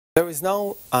There is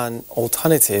now an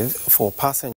alternative for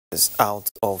passengers out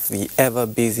of the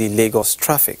ever-busy Lagos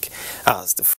traffic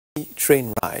as the free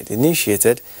train ride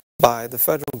initiated by the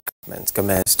federal government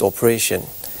commenced operation.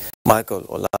 Michael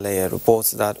Olaleye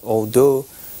reports that although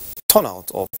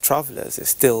turnout of travelers is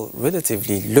still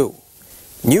relatively low,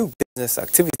 new business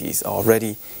activities are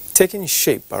already taking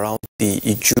shape around the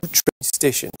Iju train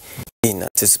station in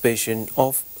anticipation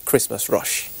of Christmas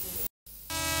rush.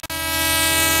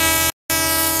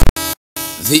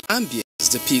 The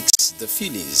ambience depicts the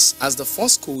feelings as the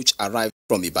first coach arrived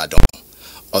from Ibadan.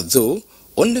 Although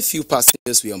only few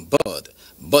passengers were on board,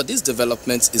 but this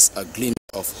development is a glimmer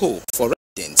of hope for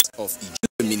residents of Iju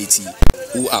community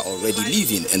who are already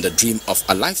living in the dream of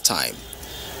a lifetime.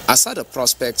 Aside the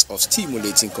prospect of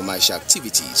stimulating commercial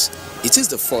activities, it is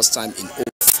the first time in over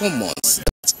 4 months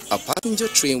that a passenger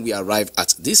train will arrive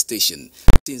at this station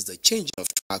since the changing of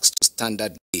tracks to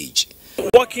standard gauge.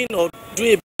 Working or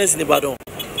doing a business in Ibadan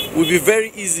will be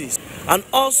very easy, and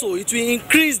also it will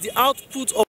increase the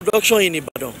output of production in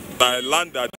Ibadan. I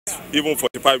land at even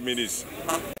 45 minutes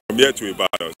from here to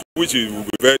Ibadan, which will be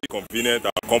very convenient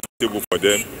and comfortable for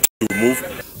them to move.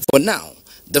 For now,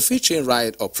 the free train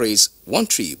ride operates one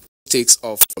trip, takes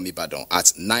off from Ibadan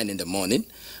at 9 in the morning,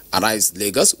 arrives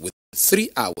Lagos within 3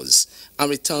 hours, and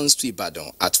returns to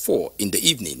Ibadan at 4 in the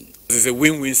evening. It's a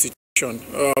win-win situation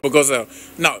because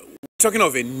now, talking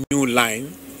of a new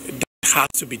line, that has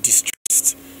to be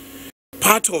distressed.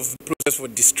 Part of the process for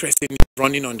distressing is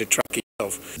running on the track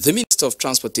itself. The Minister of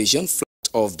Transportation flagged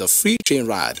off the free train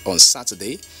ride on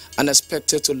Saturday and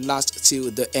expected to last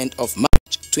till the end of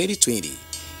March 2020.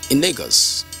 In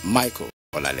Lagos, Michael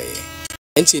Olaleye,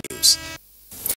 NT News.